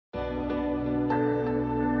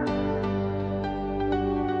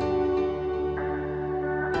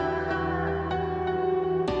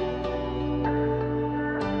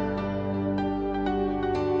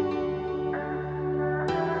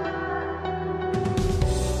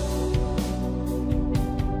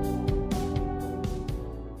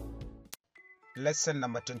Lesson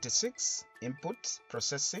number 26, Input,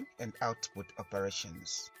 Processing and Output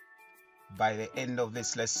Operations. By the end of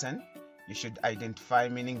this lesson, you should identify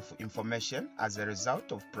meaningful information as a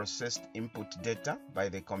result of processed input data by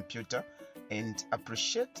the computer and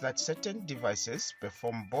appreciate that certain devices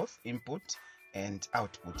perform both input and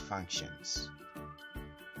output functions.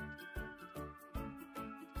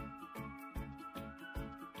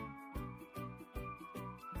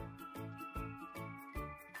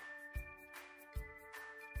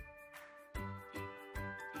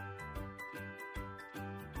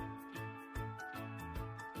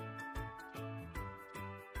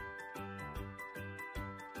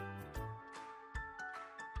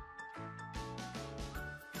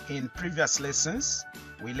 In previous lessons,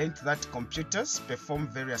 we learned that computers perform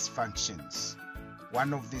various functions.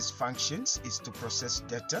 One of these functions is to process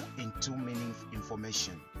data into meaningful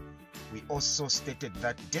information. We also stated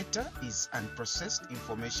that data is unprocessed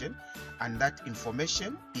information and that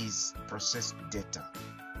information is processed data.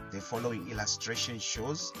 The following illustration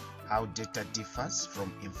shows how data differs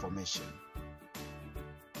from information.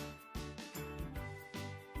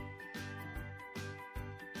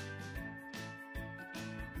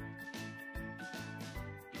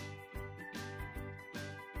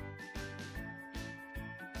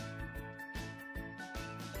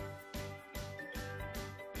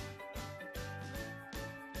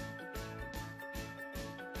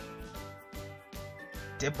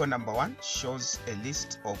 Table number 1 shows a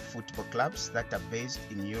list of football clubs that are based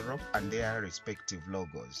in Europe and their respective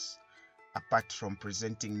logos. Apart from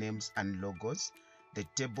presenting names and logos, the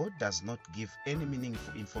table does not give any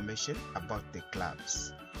meaningful information about the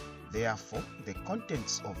clubs. Therefore, the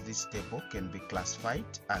contents of this table can be classified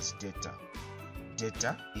as data.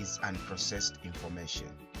 Data is unprocessed information.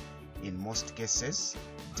 In most cases,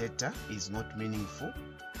 data is not meaningful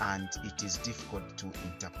and it is difficult to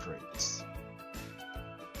interpret.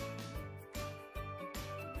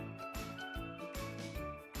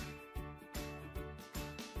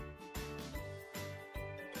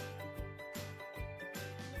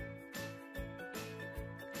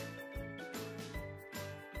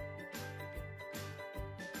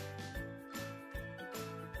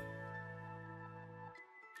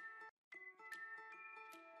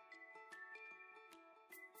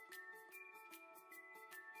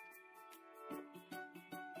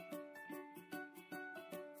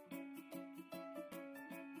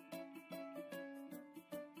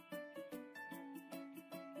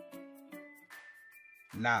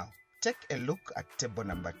 Now, take a look at table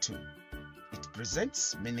number 2. It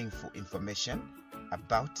presents meaningful information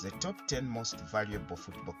about the top 10 most valuable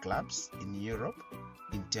football clubs in Europe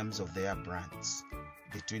in terms of their brands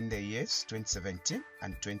between the years 2017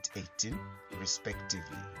 and 2018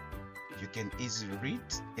 respectively. You can easily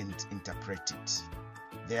read and interpret it.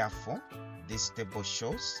 Therefore, this table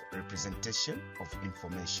shows representation of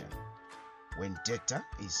information. When data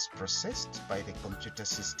is processed by the computer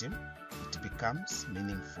system, it becomes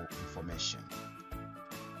meaningful information.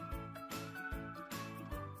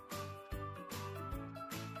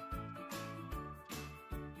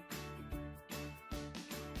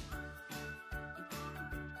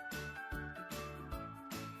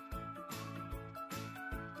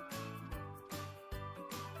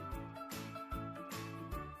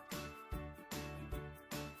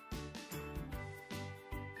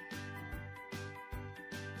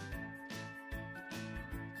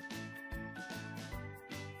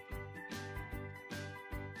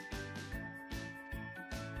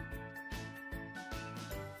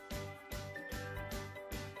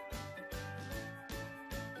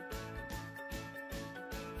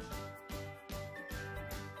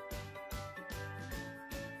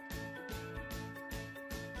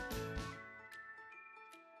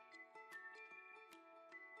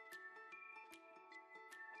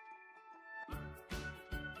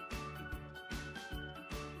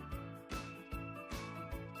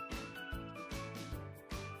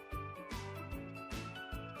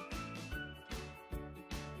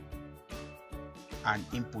 An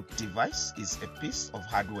input device is a piece of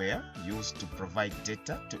hardware used to provide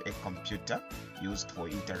data to a computer used for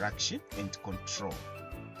interaction and control.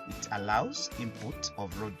 It allows input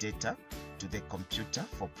of raw data to the computer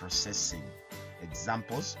for processing.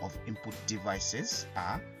 Examples of input devices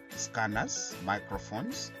are scanners,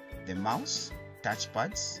 microphones, the mouse,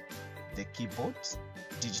 touchpads, the keyboard,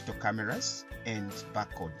 digital cameras, and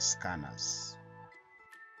barcode scanners.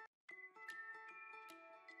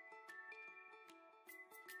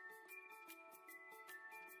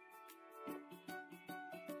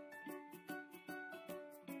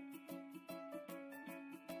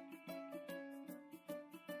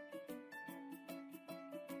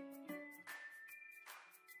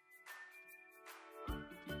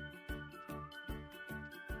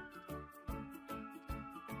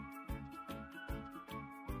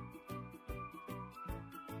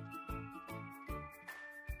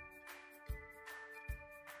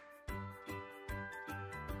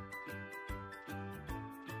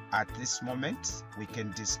 At this moment, we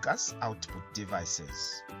can discuss output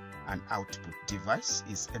devices. An output device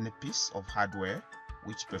is any piece of hardware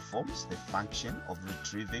which performs the function of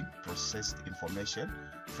retrieving processed information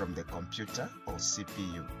from the computer or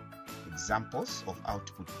CPU. Examples of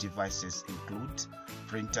output devices include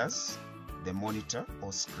printers, the monitor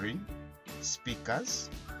or screen, speakers,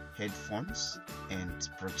 headphones, and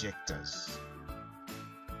projectors.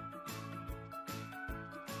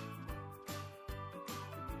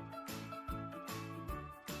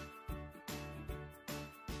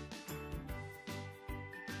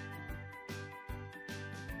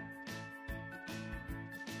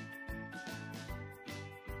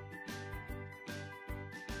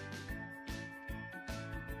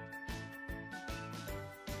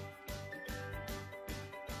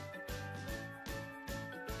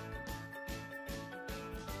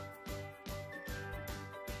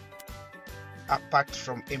 Apart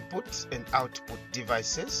from input and output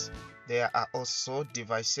devices, there are also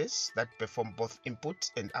devices that perform both input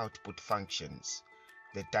and output functions.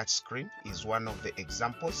 The touchscreen is one of the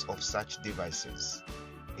examples of such devices.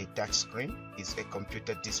 A touchscreen is a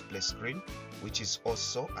computer display screen which is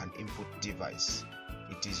also an input device.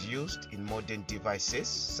 It is used in modern devices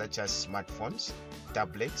such as smartphones,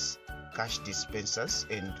 tablets, cash dispensers,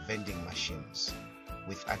 and vending machines.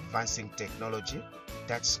 With advancing technology,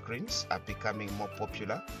 touchscreens are becoming more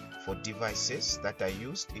popular for devices that are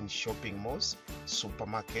used in shopping malls,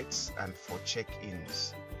 supermarkets, and for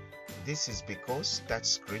check-ins. This is because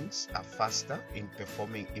touchscreens are faster in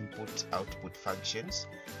performing input-output functions,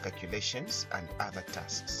 calculations, and other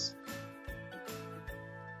tasks.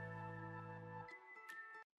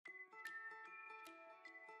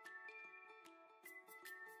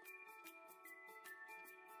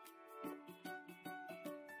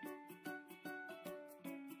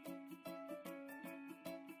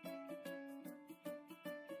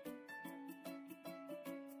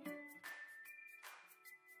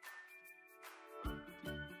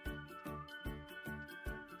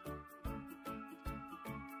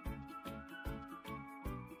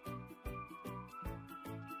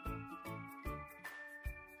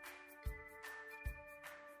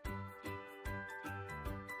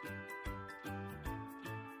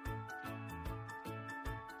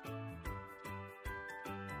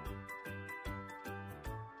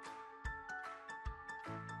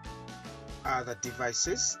 Other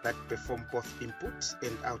devices that perform both input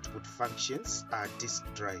and output functions are disk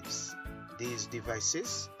drives. These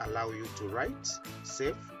devices allow you to write,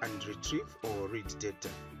 save, and retrieve or read data.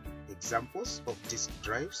 Examples of disk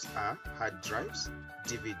drives are hard drives,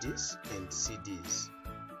 DVDs, and CDs.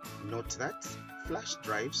 Note that flash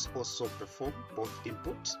drives also perform both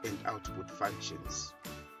input and output functions.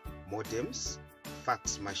 Modems,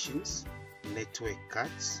 fax machines, network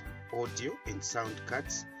cards, audio and sound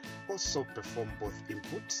cards also perform both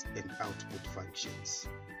input and output functions.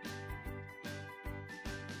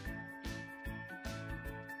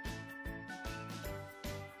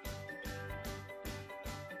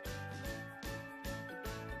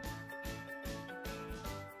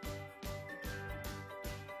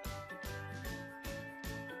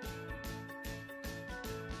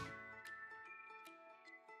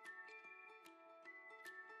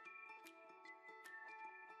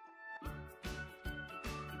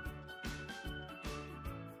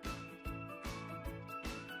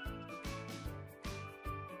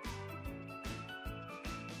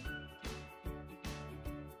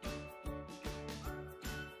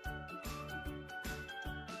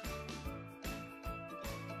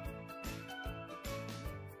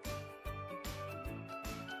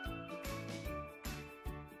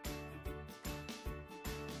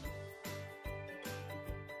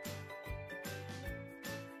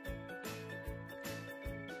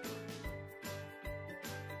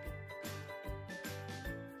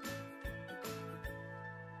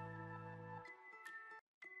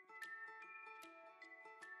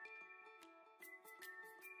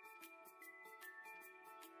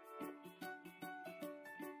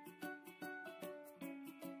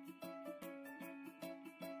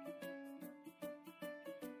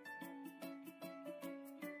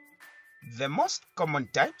 The most common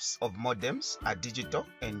types of modems are digital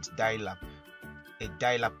and dial-up. A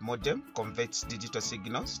dial-up modem converts digital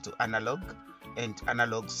signals to analog and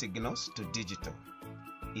analog signals to digital.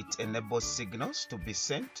 It enables signals to be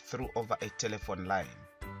sent through over a telephone line.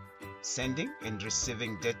 Sending and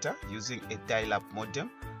receiving data using a dial-up modem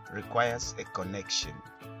requires a connection.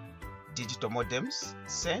 Digital modems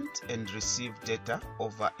send and receive data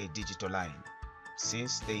over a digital line.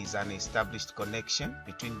 Since there is an established connection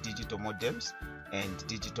between digital modems and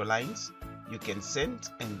digital lines, you can send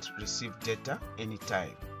and receive data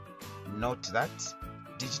anytime. Note that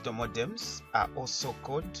digital modems are also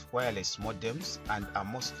called wireless modems and are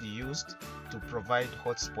mostly used to provide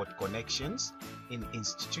hotspot connections in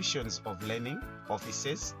institutions of learning,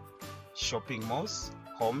 offices, shopping malls,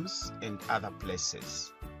 homes, and other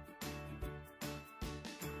places.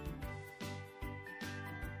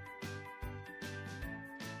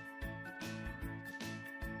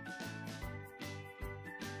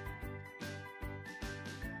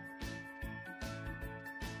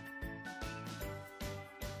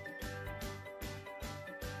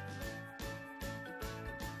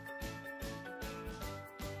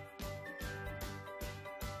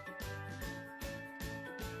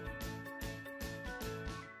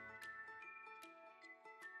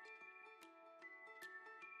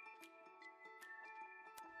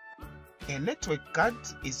 A network card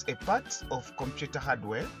is a part of computer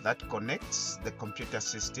hardware that connects the computer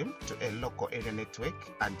system to a local area network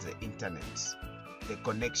and the internet. The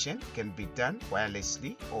connection can be done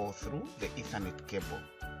wirelessly or through the Ethernet cable.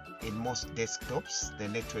 In most desktops, the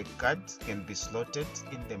network card can be slotted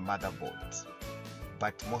in the motherboard,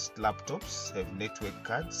 but most laptops have network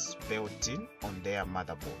cards built in on their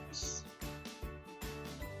motherboards.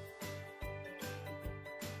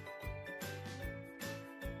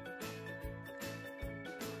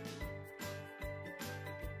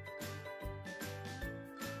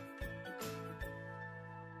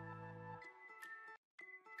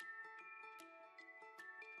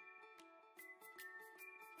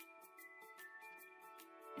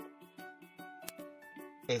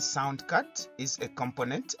 A sound card is a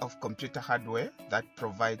component of computer hardware that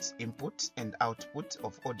provides input and output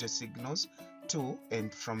of audio signals to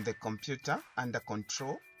and from the computer under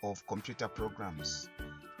control of computer programs.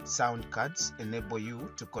 Sound cards enable you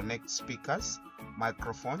to connect speakers,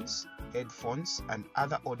 microphones, headphones, and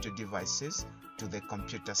other audio devices to the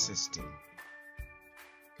computer system.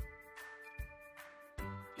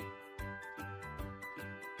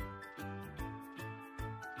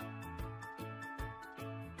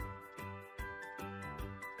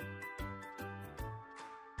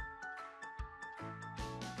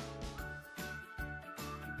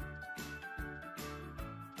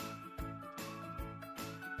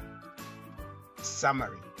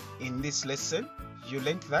 Summary. In this lesson, you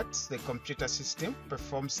learned that the computer system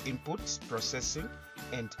performs input, processing,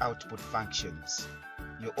 and output functions.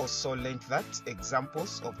 You also learned that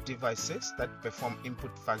examples of devices that perform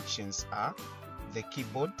input functions are the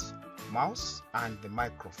keyboard, mouse, and the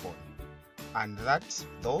microphone, and that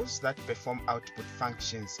those that perform output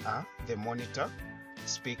functions are the monitor,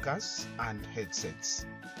 speakers, and headsets.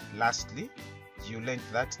 Lastly, you learned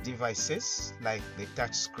that devices like the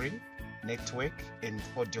touch screen, network, and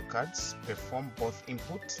audio cards perform both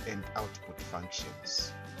input and output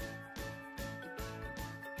functions.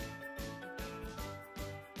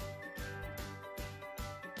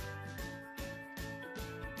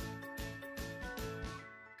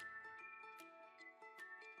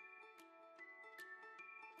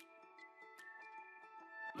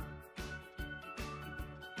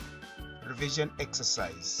 Revision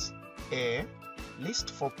exercise. A.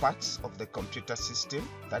 List 4 parts of the computer system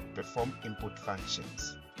that perform input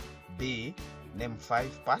functions. B. Name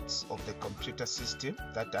 5 parts of the computer system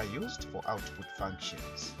that are used for output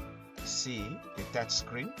functions. C. The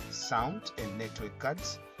touchscreen, sound, and network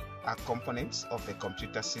cards are components of the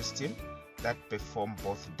computer system that perform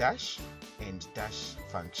both dash and dash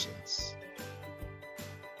functions.